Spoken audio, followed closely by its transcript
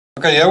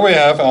Okay, here we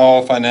have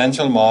our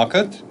financial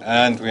market,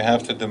 and we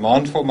have the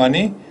demand for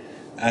money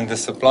and the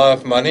supply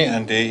of money,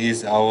 and there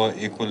is our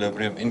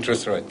equilibrium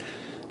interest rate.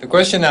 The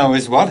question now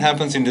is, what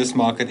happens in this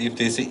market if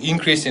there's an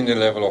increase in the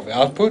level of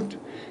output,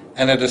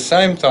 and at the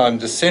same time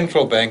the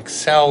central bank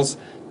sells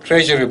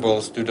treasury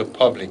bills to the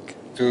public?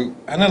 To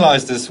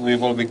analyze this, we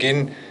will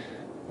begin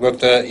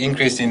with the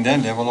increase in the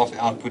level of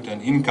output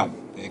and income.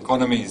 The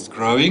economy is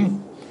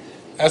growing.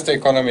 As the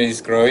economy is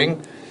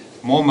growing,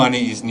 more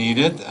money is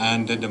needed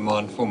and the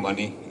demand for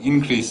money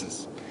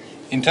increases.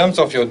 In terms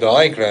of your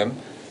diagram,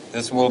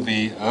 this will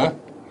be a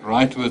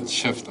rightward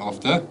shift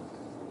of the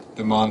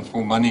demand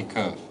for money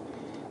curve.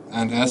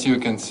 And as you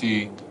can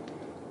see,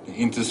 the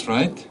interest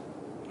rate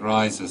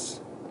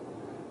rises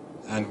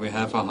and we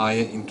have a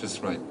higher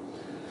interest rate.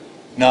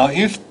 Now,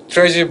 if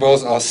treasury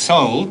bills are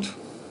sold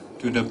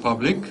to the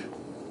public,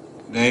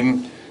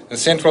 then the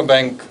central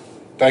bank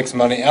takes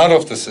money out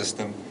of the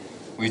system,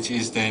 which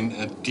is then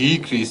a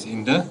decrease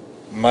in the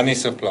money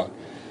supply.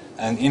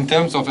 And in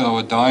terms of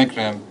our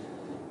diagram,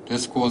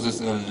 this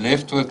causes a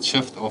leftward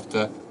shift of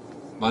the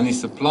money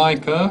supply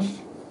curve,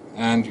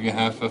 and we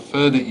have a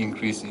further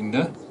increase in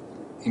the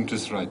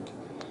interest rate.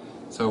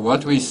 So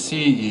what we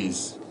see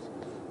is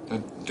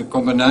that the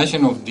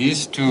combination of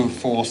these two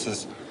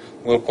forces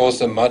will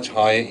cause a much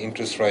higher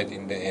interest rate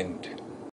in the end.